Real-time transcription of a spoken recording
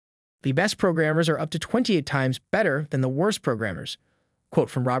The best programmers are up to 28 times better than the worst programmers. Quote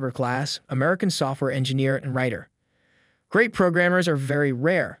from Robert Glass, American software engineer and writer. Great programmers are very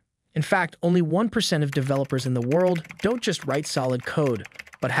rare. In fact, only 1% of developers in the world don't just write solid code,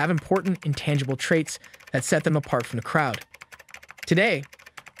 but have important intangible traits that set them apart from the crowd. Today,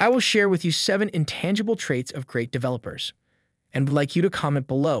 I will share with you 7 intangible traits of great developers, and would like you to comment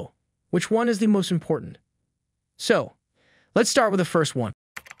below which one is the most important. So, let's start with the first one.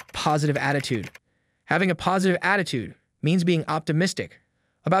 Positive attitude. Having a positive attitude means being optimistic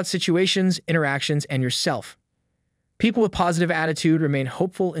about situations, interactions, and yourself. People with positive attitude remain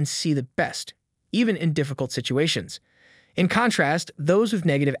hopeful and see the best, even in difficult situations. In contrast, those with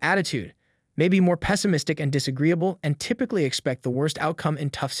negative attitude may be more pessimistic and disagreeable and typically expect the worst outcome in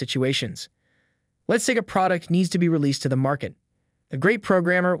tough situations. Let's say a product needs to be released to the market. A great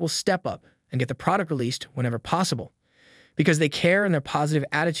programmer will step up and get the product released whenever possible, because they care and their positive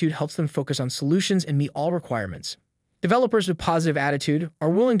attitude helps them focus on solutions and meet all requirements. Developers with positive attitude are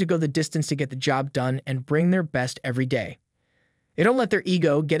willing to go the distance to get the job done and bring their best every day. They don't let their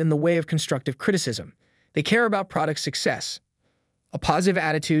ego get in the way of constructive criticism. They care about product success. A positive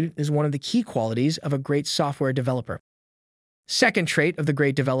attitude is one of the key qualities of a great software developer. Second trait of the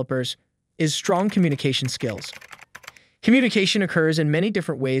great developers is strong communication skills. Communication occurs in many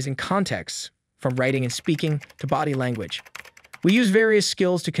different ways and contexts, from writing and speaking to body language. We use various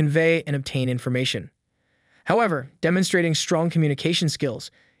skills to convey and obtain information. However, demonstrating strong communication skills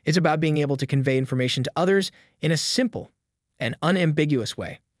is about being able to convey information to others in a simple and unambiguous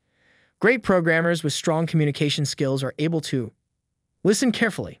way. Great programmers with strong communication skills are able to listen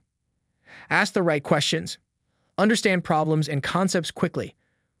carefully, ask the right questions, understand problems and concepts quickly,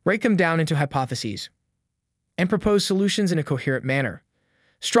 break them down into hypotheses, and propose solutions in a coherent manner.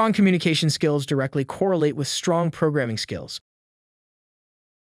 Strong communication skills directly correlate with strong programming skills.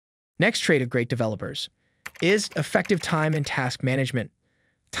 Next trait of great developers is effective time and task management.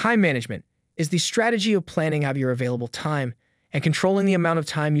 Time management is the strategy of planning out your available time and controlling the amount of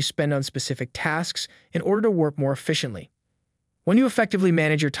time you spend on specific tasks in order to work more efficiently. When you effectively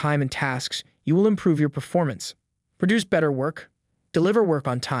manage your time and tasks, you will improve your performance, produce better work, deliver work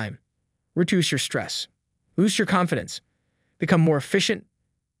on time, reduce your stress, boost your confidence, become more efficient,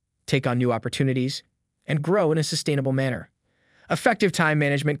 take on new opportunities, and grow in a sustainable manner. Effective time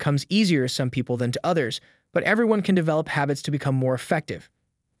management comes easier to some people than to others, but everyone can develop habits to become more effective.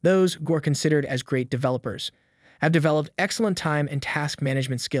 Those who are considered as great developers have developed excellent time and task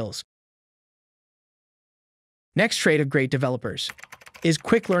management skills. Next trait of great developers is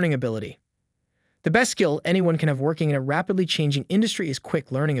quick learning ability. The best skill anyone can have working in a rapidly changing industry is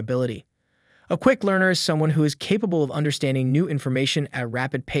quick learning ability. A quick learner is someone who is capable of understanding new information at a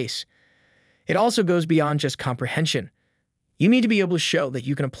rapid pace. It also goes beyond just comprehension. You need to be able to show that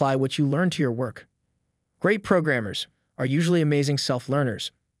you can apply what you learn to your work. Great programmers are usually amazing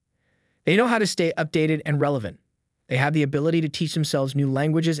self-learners. They know how to stay updated and relevant. They have the ability to teach themselves new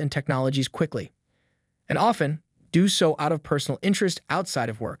languages and technologies quickly, and often do so out of personal interest outside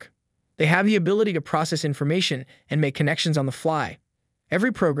of work. They have the ability to process information and make connections on the fly.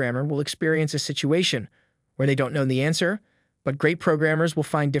 Every programmer will experience a situation where they don't know the answer, but great programmers will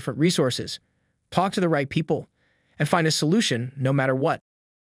find different resources, talk to the right people, and find a solution no matter what.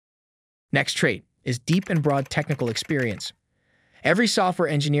 Next trait is deep and broad technical experience. Every software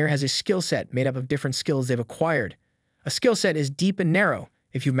engineer has a skill set made up of different skills they've acquired. A skill set is deep and narrow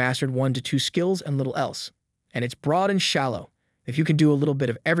if you've mastered 1 to 2 skills and little else, and it's broad and shallow if you can do a little bit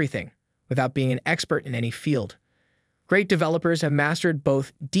of everything without being an expert in any field. Great developers have mastered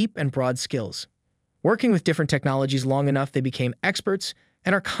both deep and broad skills. Working with different technologies long enough, they became experts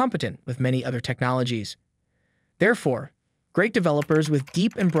and are competent with many other technologies. Therefore, great developers with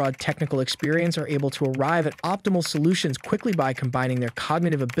deep and broad technical experience are able to arrive at optimal solutions quickly by combining their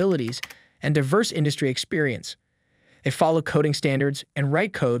cognitive abilities and diverse industry experience. They follow coding standards and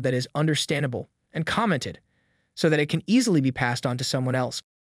write code that is understandable and commented so that it can easily be passed on to someone else.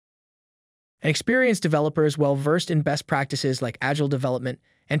 An experienced developer is well-versed in best practices like agile development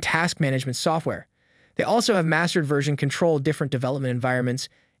and task management software. They also have mastered version control, different development environments,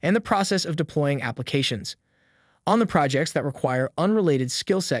 and the process of deploying applications. On the projects that require unrelated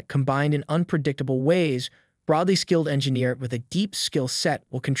skill set combined in unpredictable ways, broadly skilled engineer with a deep skill set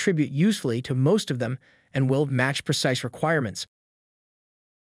will contribute usefully to most of them and will match precise requirements.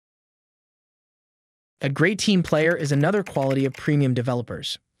 A great team player is another quality of premium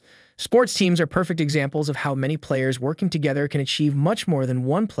developers. Sports teams are perfect examples of how many players working together can achieve much more than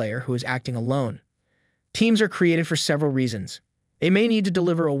one player who is acting alone. Teams are created for several reasons. They may need to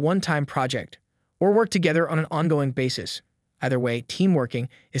deliver a one-time project or work together on an ongoing basis. Either way, teamworking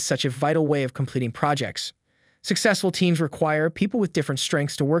is such a vital way of completing projects. Successful teams require people with different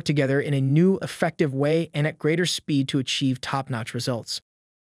strengths to work together in a new, effective way and at greater speed to achieve top-notch results.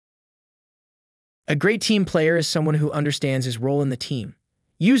 A great team player is someone who understands his role in the team,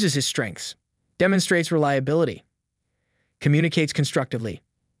 uses his strengths, demonstrates reliability, communicates constructively,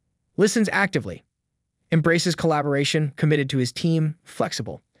 listens actively, embraces collaboration, committed to his team,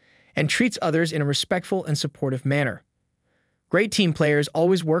 flexible, and treats others in a respectful and supportive manner. Great team players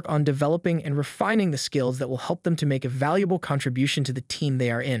always work on developing and refining the skills that will help them to make a valuable contribution to the team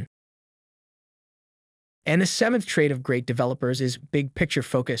they are in. And the seventh trait of great developers is big picture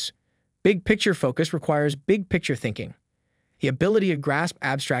focus. Big picture focus requires big picture thinking, the ability to grasp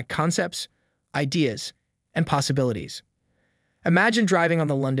abstract concepts, ideas, and possibilities. Imagine driving on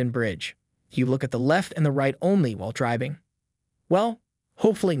the London Bridge. You look at the left and the right only while driving. Well,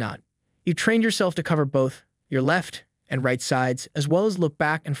 hopefully not. You trained yourself to cover both your left and right sides, as well as look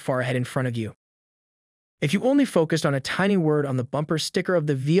back and far ahead in front of you. If you only focused on a tiny word on the bumper sticker of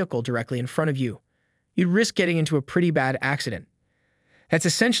the vehicle directly in front of you, you'd risk getting into a pretty bad accident. That's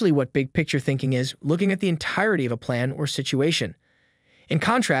essentially what big picture thinking is, looking at the entirety of a plan or situation. In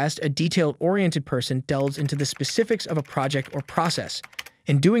contrast, a detail-oriented person delves into the specifics of a project or process.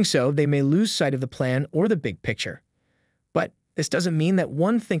 In doing so, they may lose sight of the plan or the big picture. But this doesn't mean that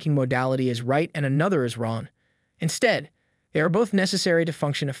one thinking modality is right and another is wrong. Instead, they are both necessary to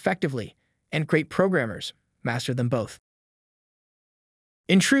function effectively, and great programmers master them both.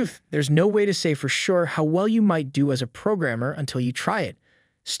 In truth, there's no way to say for sure how well you might do as a programmer until you try it.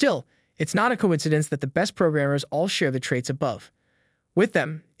 Still, it's not a coincidence that the best programmers all share the traits above. With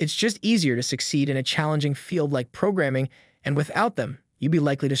them, it's just easier to succeed in a challenging field like programming, and without them, you'd be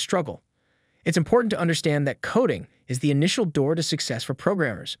likely to struggle. It's important to understand that coding is the initial door to success for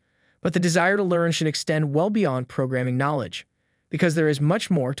programmers, but the desire to learn should extend well beyond programming knowledge, because there is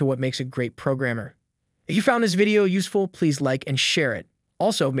much more to what makes a great programmer. If you found this video useful, please like and share it.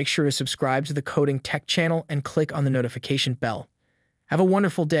 Also, make sure to subscribe to the Coding Tech channel and click on the notification bell. Have a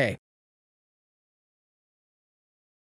wonderful day.